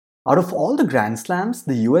Out of all the Grand Slams,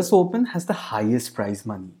 the US Open has the highest prize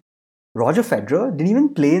money. Roger Federer didn't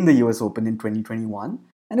even play in the US Open in 2021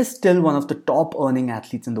 and is still one of the top earning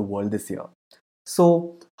athletes in the world this year.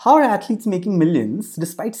 So, how are athletes making millions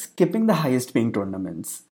despite skipping the highest paying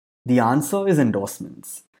tournaments? The answer is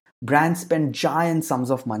endorsements. Brands spend giant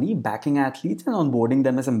sums of money backing athletes and onboarding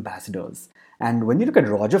them as ambassadors. And when you look at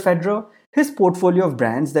Roger Federer, his portfolio of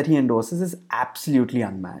brands that he endorses is absolutely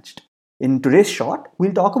unmatched. In today's short,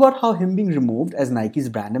 we'll talk about how him being removed as Nike's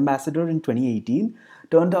brand ambassador in 2018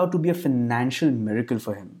 turned out to be a financial miracle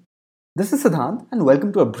for him. This is Siddhant, and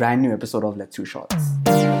welcome to a brand new episode of Let's Shoot Shots.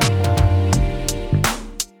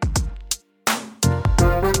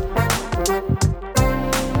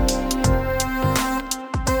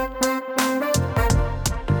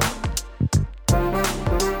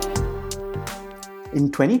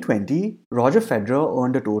 In 2020, Roger Federer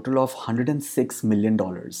earned a total of $106 million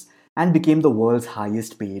and became the world's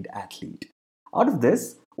highest paid athlete. Out of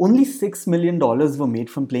this, only $6 million were made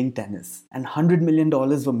from playing tennis and $100 million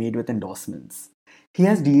were made with endorsements. He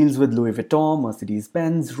has deals with Louis Vuitton,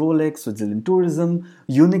 Mercedes-Benz, Rolex, Switzerland Tourism,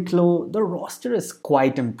 Uniqlo. The roster is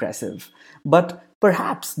quite impressive. But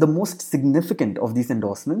perhaps the most significant of these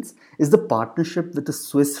endorsements is the partnership with a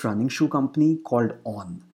Swiss running shoe company called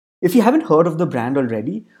On. If you haven't heard of the brand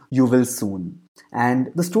already, you will soon.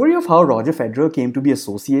 And the story of how Roger Federer came to be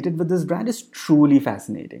associated with this brand is truly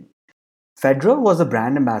fascinating. Federer was a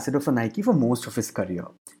brand ambassador for Nike for most of his career.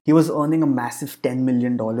 He was earning a massive $10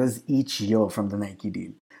 million each year from the Nike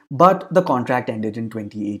deal. But the contract ended in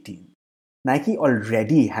 2018. Nike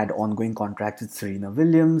already had ongoing contracts with Serena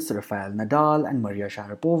Williams, Rafael Nadal, and Maria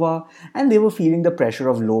Sharapova, and they were feeling the pressure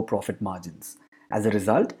of low profit margins. As a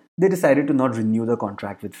result, they decided to not renew the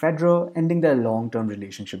contract with Federer, ending their long-term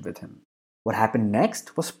relationship with him. What happened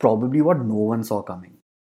next was probably what no one saw coming.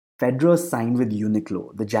 Federer signed with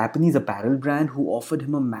Uniqlo, the Japanese apparel brand who offered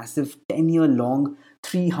him a massive 10-year-long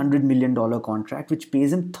 $300 million contract which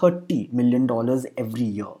pays him $30 million every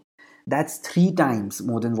year. That's 3 times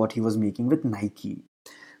more than what he was making with Nike.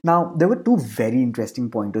 Now, there were 2 very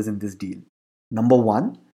interesting pointers in this deal. Number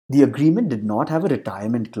 1, the agreement did not have a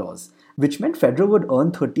retirement clause, which meant Federer would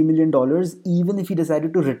earn $30 million even if he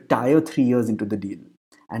decided to retire 3 years into the deal.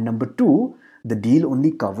 And number 2, the deal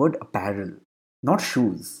only covered apparel, not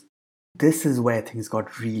shoes. This is where things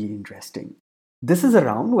got really interesting. This is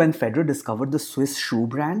around when Federer discovered the Swiss shoe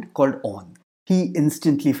brand called On. He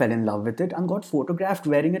instantly fell in love with it and got photographed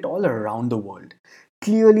wearing it all around the world.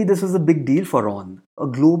 Clearly, this was a big deal for On. A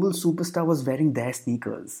global superstar was wearing their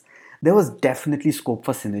sneakers. There was definitely scope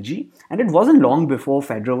for synergy, and it wasn't long before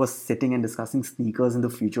Federer was sitting and discussing sneakers and the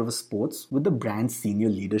future of sports with the brand's senior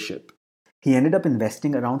leadership. He ended up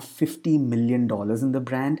investing around $50 million in the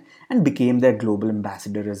brand and became their global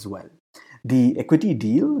ambassador as well. The equity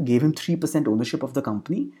deal gave him 3% ownership of the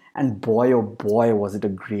company, and boy oh boy was it a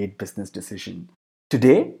great business decision.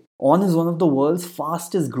 Today, On is one of the world's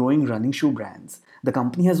fastest growing running shoe brands. The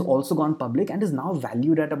company has also gone public and is now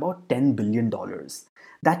valued at about $10 billion.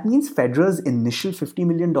 That means Federer's initial $50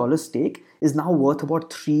 million stake is now worth about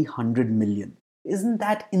 $300 million. Isn't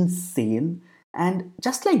that insane? And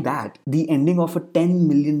just like that, the ending of a $10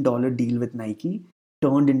 million deal with Nike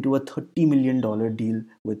turned into a $30 million deal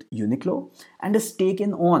with Uniqlo and a stake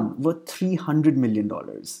in On worth $300 million.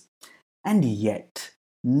 And yet,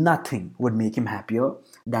 nothing would make him happier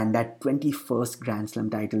than that 21st Grand Slam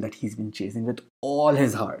title that he's been chasing with all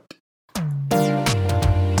his heart.